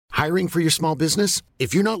Hiring for your small business?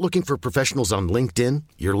 If you're not looking for professionals on LinkedIn,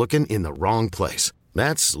 you're looking in the wrong place.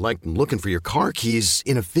 That's like looking for your car keys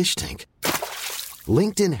in a fish tank.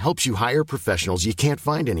 LinkedIn helps you hire professionals you can't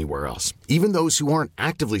find anywhere else, even those who aren't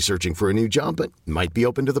actively searching for a new job but might be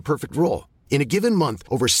open to the perfect role. In a given month,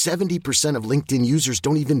 over 70% of LinkedIn users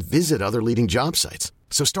don't even visit other leading job sites.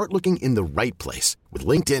 So start looking in the right place. With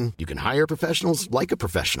LinkedIn, you can hire professionals like a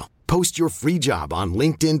professional. Post your free job on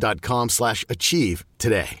linkedin.com/achieve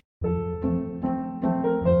today.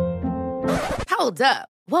 Hold up.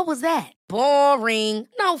 What was that? Boring.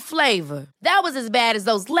 No flavor. That was as bad as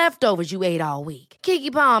those leftovers you ate all week.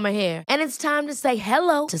 Keke Palmer here. And it's time to say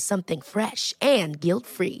hello to something fresh and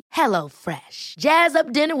guilt-free. Hello Fresh. Jazz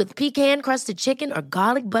up dinner with pecan-crusted chicken or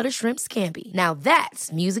garlic butter shrimp scampi. Now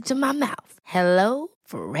that's music to my mouth. Hello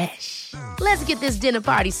Fresh. Let's get this dinner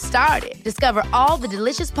party started. Discover all the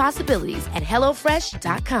delicious possibilities at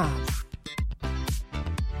HelloFresh.com.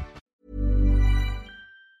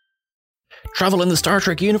 Travel in the Star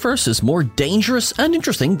Trek universe is more dangerous and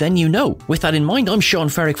interesting than you know. With that in mind, I'm Sean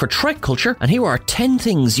Ferrick for Trek Culture, and here are 10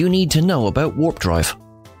 things you need to know about warp drive.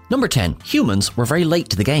 Number 10. Humans were very late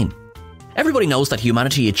to the game. Everybody knows that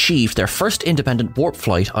humanity achieved their first independent warp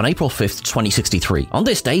flight on April 5th, 2063. On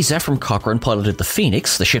this day, Zefram Cochrane piloted the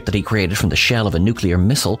Phoenix, the ship that he created from the shell of a nuclear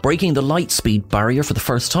missile, breaking the light speed barrier for the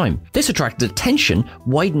first time. This attracted attention,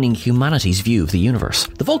 widening humanity's view of the universe.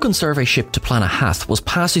 The Vulcan survey ship T'Plana Hath was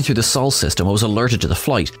passing through the Sol system and was alerted to the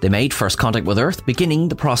flight. They made first contact with Earth, beginning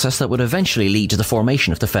the process that would eventually lead to the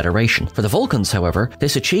formation of the Federation. For the Vulcans, however,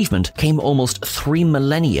 this achievement came almost 3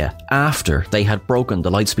 millennia after they had broken the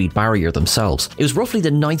light speed barrier themselves. It was roughly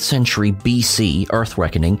the 9th century BC Earth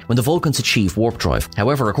reckoning when the Vulcans achieved warp drive.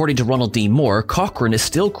 However, according to Ronald D. Moore, Cochrane is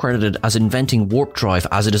still credited as inventing warp drive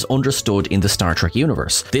as it is understood in the Star Trek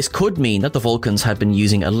universe. This could mean that the Vulcans had been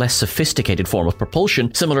using a less sophisticated form of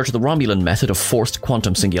propulsion, similar to the Romulan method of forced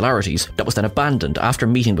quantum singularities, that was then abandoned after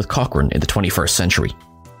meeting with Cochrane in the 21st century.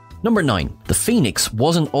 Number 9. The Phoenix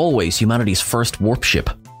wasn't always humanity's first warp ship.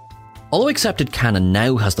 Although accepted canon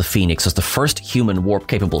now has the Phoenix as the first human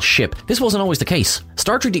warp-capable ship, this wasn't always the case.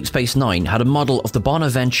 Star Trek Deep Space Nine had a model of the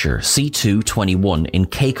Bonaventure C221 in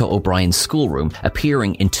Keiko O'Brien's schoolroom,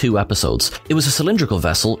 appearing in 2 episodes. It was a cylindrical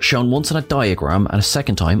vessel shown once in a diagram and a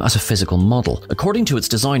second time as a physical model. According to its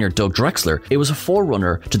designer Doug Drexler, it was a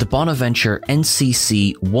forerunner to the Bonaventure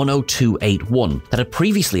NCC 10281 that had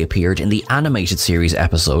previously appeared in the animated series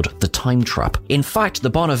episode The Time Trap. In fact, the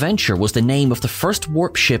Bonaventure was the name of the first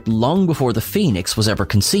warp ship long before the Phoenix was ever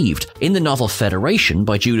conceived. In the novel Federation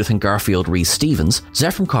by Judith and Garfield Rees-Stevens,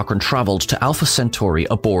 Zefram Cochrane travelled to Alpha Centauri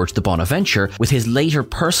aboard the Bonaventure, with his later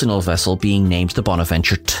personal vessel being named the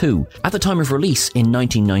Bonaventure 2. At the time of release in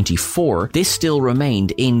 1994, this still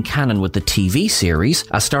remained in canon with the TV series,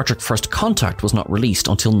 as Star Trek First Contact was not released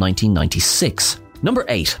until 1996. Number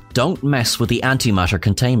 8. Don't mess with the antimatter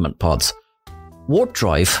containment pods. Warp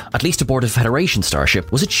drive, at least aboard a Federation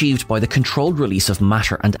starship, was achieved by the controlled release of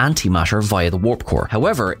matter and antimatter via the warp core.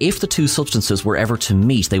 However, if the two substances were ever to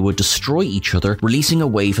meet, they would destroy each other, releasing a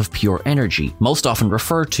wave of pure energy, most often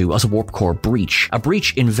referred to as a warp core breach. A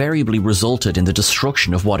breach invariably resulted in the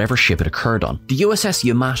destruction of whatever ship it occurred on. The USS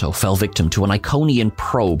Yamato fell victim to an Iconian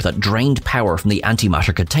probe that drained power from the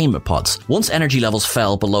antimatter containment pods. Once energy levels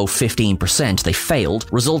fell below 15%, they failed,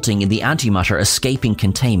 resulting in the antimatter escaping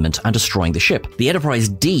containment and destroying the ship. The Enterprise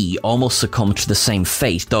D almost succumbed to the same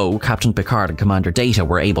fate, though Captain Picard and Commander Data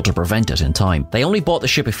were able to prevent it in time. They only bought the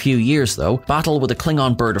ship a few years though. Battle with a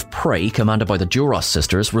Klingon bird of prey commanded by the Duras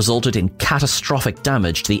sisters resulted in catastrophic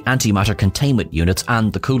damage to the antimatter containment units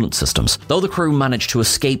and the coolant systems. Though the crew managed to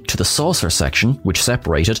escape to the saucer section, which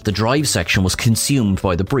separated, the drive section was consumed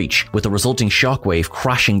by the breach, with the resulting shockwave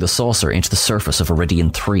crashing the saucer into the surface of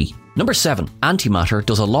Iridian 3. Number 7. Antimatter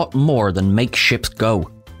does a lot more than make ships go.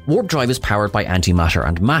 Warp drive is powered by antimatter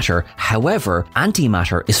and matter. However,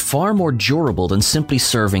 antimatter is far more durable than simply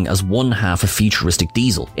serving as one half a futuristic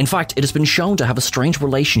diesel. In fact, it has been shown to have a strange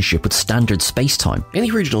relationship with standard space-time. In the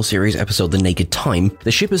original series episode The Naked Time,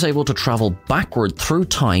 the ship is able to travel backward through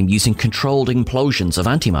time using controlled implosions of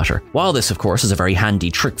antimatter. While this, of course, is a very handy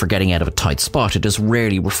trick for getting out of a tight spot, it is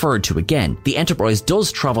rarely referred to again. The Enterprise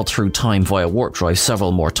does travel through time via warp drive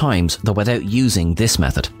several more times, though without using this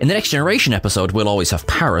method. In the Next Generation episode, We'll Always Have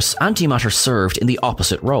Power, Polaris, antimatter served in the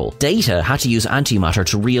opposite role. Data had to use antimatter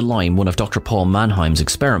to realign one of Dr. Paul Mannheim's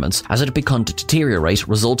experiments, as it had begun to deteriorate,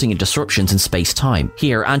 resulting in disruptions in space-time.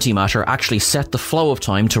 Here, antimatter actually set the flow of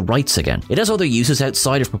time to rights again. It has other uses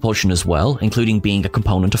outside of propulsion as well, including being a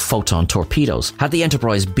component of photon torpedoes. Had the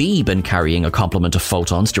Enterprise B been carrying a complement of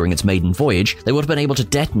photons during its maiden voyage, they would have been able to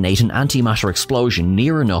detonate an antimatter explosion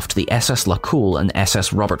near enough to the SS LaCool and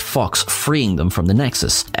SS Robert Fox, freeing them from the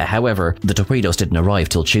Nexus. However, the torpedoes didn't arrive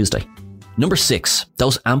till Tuesday. Number 6.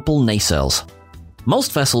 Those ample nacelles.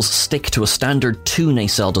 Most vessels stick to a standard 2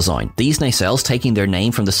 nacelle design. These nacelles, taking their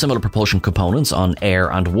name from the similar propulsion components on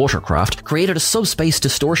air and watercraft, created a subspace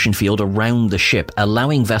distortion field around the ship,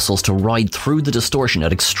 allowing vessels to ride through the distortion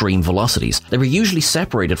at extreme velocities. They were usually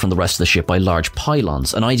separated from the rest of the ship by large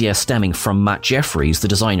pylons, an idea stemming from Matt Jeffries, the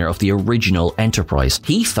designer of the original Enterprise.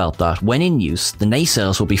 He felt that, when in use, the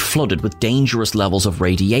nacelles would be flooded with dangerous levels of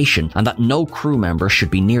radiation and that no crew member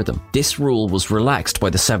should be near them. This rule was relaxed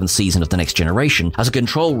by the 7th season of The Next Generation, as a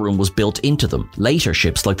control room was built into them. Later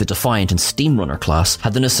ships like the Defiant and Steamrunner class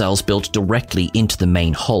had the nacelles built directly into the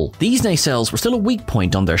main hull. These nacelles were still a weak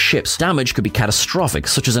point on their ships. Damage could be catastrophic,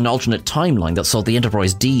 such as an alternate timeline that saw the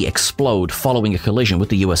Enterprise D explode following a collision with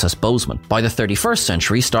the USS Bozeman. By the 31st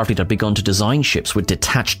century, Starfleet had begun to design ships with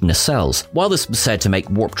detached nacelles. While this was said to make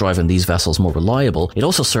warp drive in these vessels more reliable, it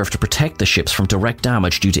also served to protect the ships from direct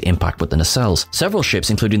damage due to impact with the nacelles. Several ships,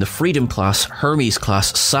 including the Freedom class, Hermes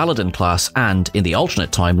class, Saladin class, and, in the alternate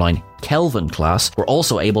timeline, Kelvin class, were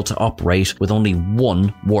also able to operate with only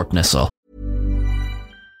one warp nacelle.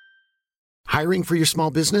 Hiring for your small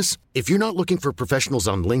business? If you're not looking for professionals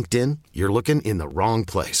on LinkedIn, you're looking in the wrong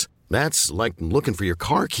place. That's like looking for your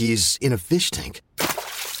car keys in a fish tank.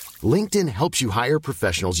 LinkedIn helps you hire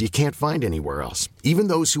professionals you can't find anywhere else, even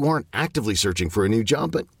those who aren't actively searching for a new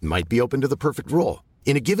job but might be open to the perfect role.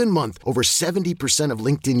 In a given month, over 70% of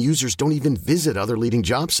LinkedIn users don't even visit other leading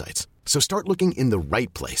job sites. So start looking in the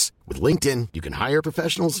right place. With LinkedIn, you can hire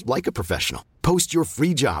professionals like a professional. Post your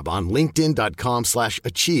free job on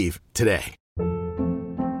linkedin.com/achieve today.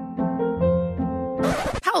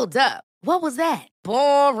 Hold up. What was that?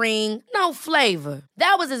 Boring. No flavor.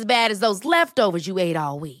 That was as bad as those leftovers you ate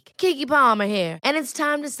all week. Keke Palmer here, and it's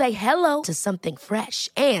time to say hello to something fresh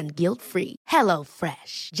and guilt-free. Hello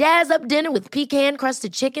Fresh. Jazz up dinner with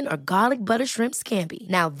pecan-crusted chicken or garlic butter shrimp scampi.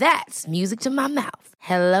 Now that's music to my mouth.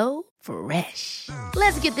 Hello Fresh.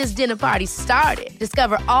 Let's get this dinner party started.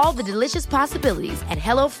 Discover all the delicious possibilities at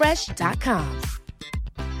HelloFresh.com.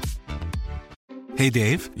 Hey,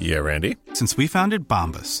 Dave. Yeah, Randy. Since we founded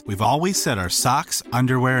Bombas, we've always said our socks,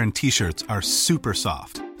 underwear, and T-shirts are super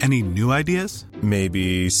soft. Any new ideas?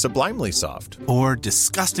 Maybe sublimely soft. Or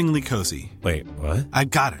disgustingly cozy. Wait, what? I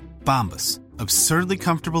got it. Bombas. Absurdly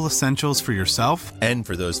comfortable essentials for yourself and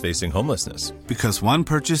for those facing homelessness. Because one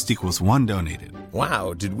purchased equals one donated.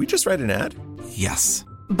 Wow, did we just write an ad? Yes.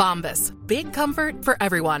 Bombas. Big comfort for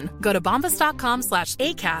everyone. Go to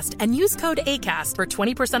bombas.com/ACAST and use code ACAST for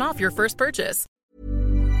 20% off your first purchase.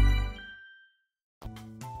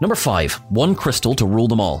 Number 5. One crystal to rule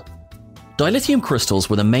them all. Dilithium crystals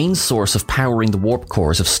were the main source of powering the warp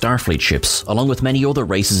cores of Starfleet ships, along with many other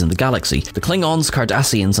races in the galaxy. The Klingons,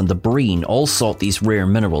 Cardassians, and the Breen all sought these rare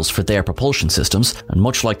minerals for their propulsion systems, and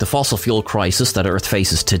much like the fossil fuel crisis that Earth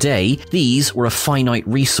faces today, these were a finite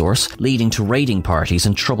resource, leading to raiding parties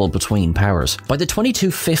and trouble between powers. By the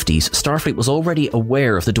 2250s, Starfleet was already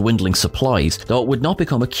aware of the dwindling supplies, though it would not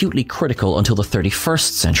become acutely critical until the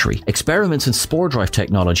 31st century. Experiments in spore drive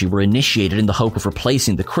technology were initiated in the hope of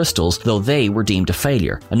replacing the crystals, though they were deemed a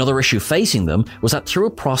failure. Another issue facing them was that through a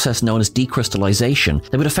process known as decrystallization,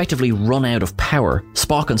 they would effectively run out of power.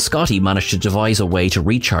 Spock and Scotty managed to devise a way to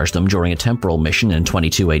recharge them during a temporal mission in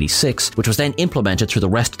 2286, which was then implemented through the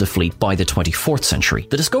rest of the fleet by the 24th century.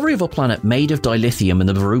 The discovery of a planet made of dilithium in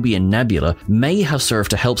the Verubian Nebula may have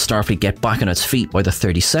served to help Starfleet get back on its feet by the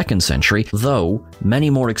 32nd century, though many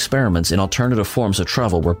more experiments in alternative forms of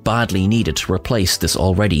travel were badly needed to replace this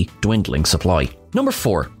already dwindling supply. Number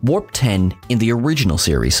 4. Warp 10 in the original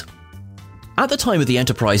series. At the time of the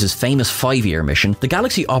Enterprise's famous 5-year mission, the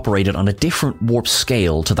galaxy operated on a different warp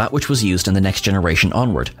scale to that which was used in the Next Generation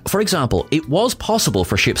onward. For example, it was possible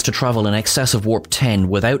for ships to travel in excess of warp 10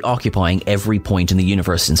 without occupying every point in the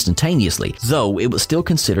universe instantaneously, though it was still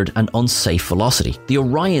considered an unsafe velocity. The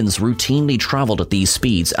Orions routinely travelled at these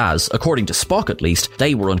speeds as, according to Spock at least,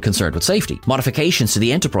 they were unconcerned with safety. Modifications to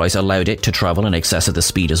the Enterprise allowed it to travel in excess of the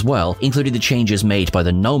speed as well, including the changes made by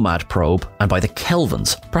the Nomad probe and by the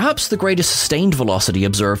Kelvins. Perhaps the greatest sustained velocity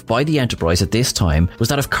observed by the Enterprise at this time was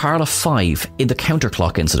that of Carla 5 in the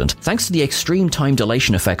counterclock incident. Thanks to the extreme time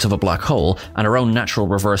dilation effects of a black hole and her own natural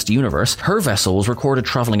reversed universe, her vessel was recorded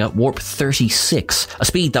travelling at warp 36, a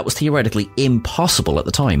speed that was theoretically impossible at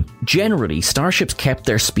the time. Generally, starships kept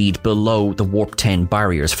their speed below the warp 10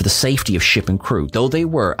 barriers for the safety of ship and crew, though they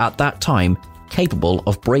were, at that time, capable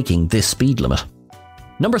of breaking this speed limit.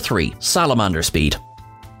 Number 3. Salamander speed.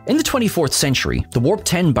 In the 24th century, the warp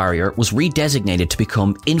 10 barrier was redesignated to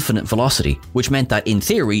become infinite velocity, which meant that, in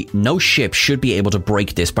theory, no ship should be able to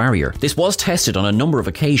break this barrier. This was tested on a number of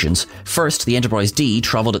occasions. First, the Enterprise D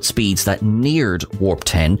travelled at speeds that neared warp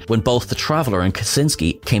 10 when both the Traveller and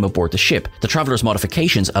Kaczynski came aboard the ship. The Traveller's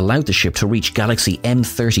modifications allowed the ship to reach Galaxy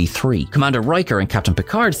M33. Commander Riker and Captain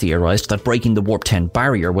Picard theorised that breaking the warp 10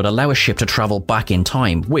 barrier would allow a ship to travel back in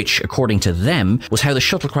time, which, according to them, was how the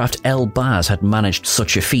shuttlecraft El-Baz had managed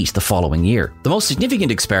such a feat the following year. The most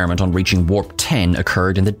significant experiment on reaching warp 10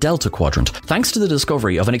 occurred in the Delta Quadrant. Thanks to the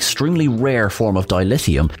discovery of an extremely rare form of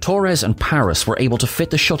dilithium, Torres and Paris were able to fit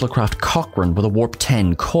the shuttlecraft Cochrane with a warp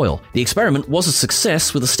 10 coil. The experiment was a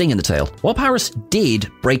success with a sting in the tail. While Paris did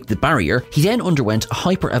break the barrier, he then underwent a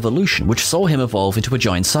hyper-evolution which saw him evolve into a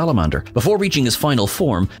giant salamander. Before reaching his final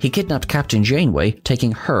form, he kidnapped Captain Janeway,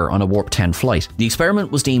 taking her on a warp 10 flight. The experiment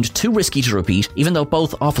was deemed too risky to repeat, even though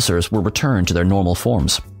both officers were returned to their normal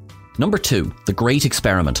forms. Number 2. The Great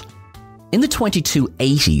Experiment. In the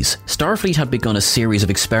 2280s, Starfleet had begun a series of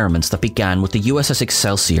experiments that began with the USS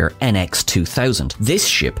Excelsior NX-2000. This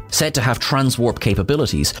ship, said to have transwarp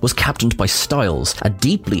capabilities, was captained by Styles, a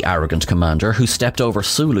deeply arrogant commander who stepped over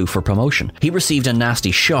Sulu for promotion. He received a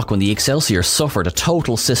nasty shock when the Excelsior suffered a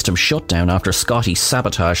total system shutdown after Scotty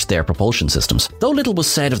sabotaged their propulsion systems. Though little was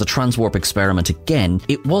said of the transwarp experiment again,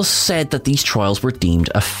 it was said that these trials were deemed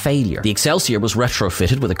a failure. The Excelsior was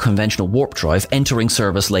retrofitted with a conventional warp drive, entering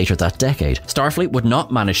service later that decade. Starfleet would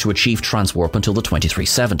not manage to achieve transwarp until the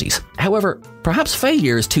 2370s. However, perhaps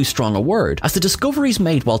failure is too strong a word, as the discoveries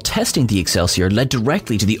made while testing the Excelsior led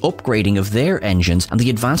directly to the upgrading of their engines and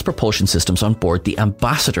the advanced propulsion systems on board the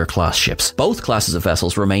Ambassador-class ships. Both classes of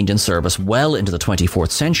vessels remained in service well into the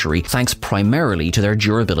 24th century, thanks primarily to their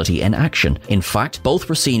durability in action. In fact, both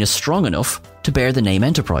were seen as strong enough to bear the name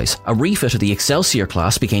Enterprise. A refit of the Excelsior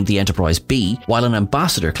class became the Enterprise B, while an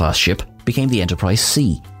Ambassador-class ship became the Enterprise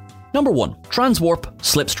C. Number 1. Transwarp,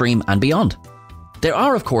 slipstream, and beyond. There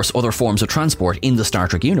are, of course, other forms of transport in the Star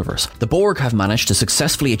Trek universe. The Borg have managed to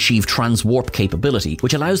successfully achieve transwarp capability,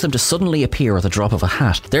 which allows them to suddenly appear at the drop of a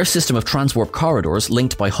hat. Their system of transwarp corridors,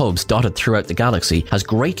 linked by hubs dotted throughout the galaxy, has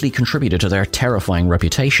greatly contributed to their terrifying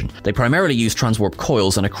reputation. They primarily use transwarp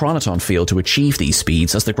coils and a chronoton field to achieve these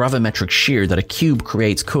speeds, as the gravimetric shear that a cube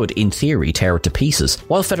creates could, in theory, tear it to pieces.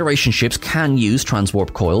 While Federation ships can use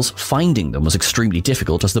transwarp coils, finding them was extremely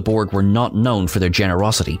difficult, as the Borg were not known for their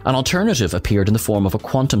generosity. An alternative appeared in the form of a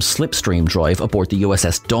quantum slipstream drive aboard the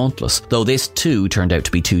USS Dauntless, though this too turned out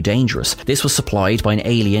to be too dangerous. This was supplied by an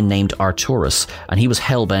alien named Arturus, and he was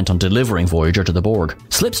hell-bent on delivering Voyager to the Borg.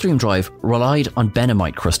 Slipstream drive relied on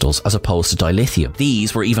Benamite crystals as opposed to dilithium.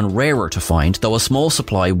 These were even rarer to find, though a small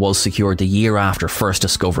supply was secured the year after first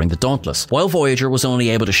discovering the Dauntless. While Voyager was only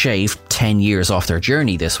able to shave 10 years off their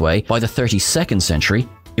journey this way, by the 32nd century,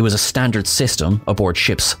 it was a standard system aboard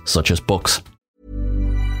ships such as Bucks.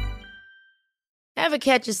 Ever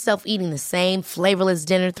catch yourself eating the same flavorless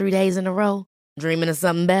dinner 3 days in a row? Dreaming of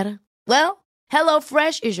something better? Well,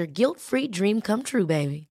 HelloFresh is your guilt-free dream come true,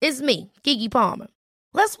 baby. It's me, Keke Palmer.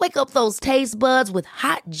 Let's wake up those taste buds with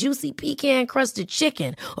hot, juicy pecan-crusted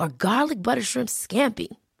chicken or garlic butter shrimp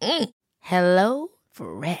scampi. Hello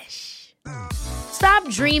Fresh. Stop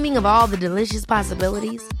dreaming of all the delicious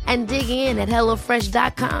possibilities and dig in at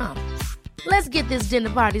HelloFresh.com. Let's get this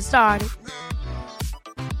dinner party started.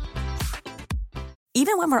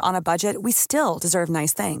 Even when we're on a budget, we still deserve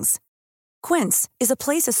nice things. Quince is a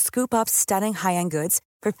place to scoop up stunning high-end goods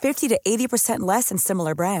for 50 to 80% less than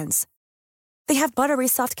similar brands. They have buttery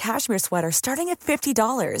soft cashmere sweaters starting at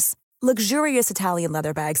 $50, luxurious Italian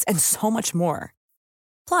leather bags, and so much more.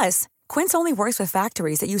 Plus, Quince only works with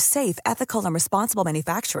factories that use safe, ethical, and responsible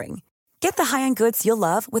manufacturing. Get the high-end goods you'll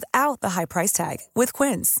love without the high price tag with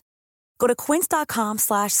Quince. Go to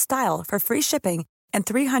quince.com/style for free shipping and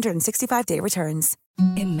 365-day returns.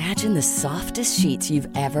 Imagine the softest sheets you've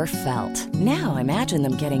ever felt. Now imagine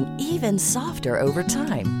them getting even softer over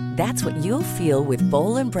time. That's what you'll feel with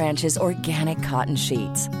Boll & Branch's organic cotton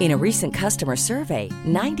sheets. In a recent customer survey,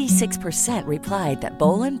 96% replied that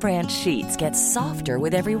Boll & Branch sheets get softer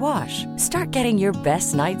with every wash. Start getting your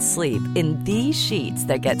best night's sleep in these sheets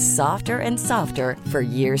that get softer and softer for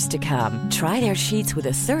years to come. Try their sheets with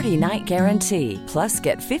a 30-night guarantee. Plus,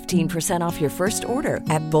 get 15% off your first order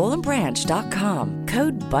at BollandBranch.com.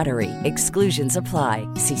 Code BUTTERY. Exclusions apply.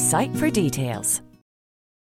 See site for details.